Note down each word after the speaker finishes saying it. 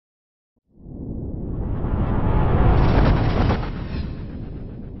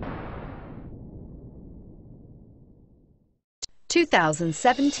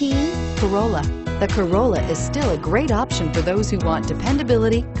2017 Corolla. The Corolla is still a great option for those who want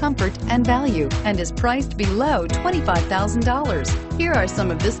dependability, comfort, and value, and is priced below $25,000. Here are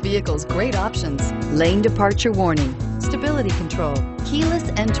some of this vehicle's great options: lane departure warning, stability control, keyless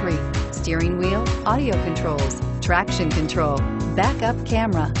entry, steering wheel audio controls, traction control, backup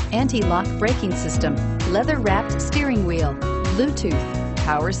camera, anti-lock braking system, leather-wrapped steering wheel, Bluetooth,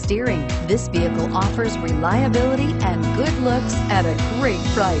 power steering. This vehicle offers reliability and good looks at a great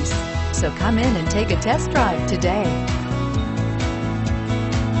price. So come in and take a test drive today.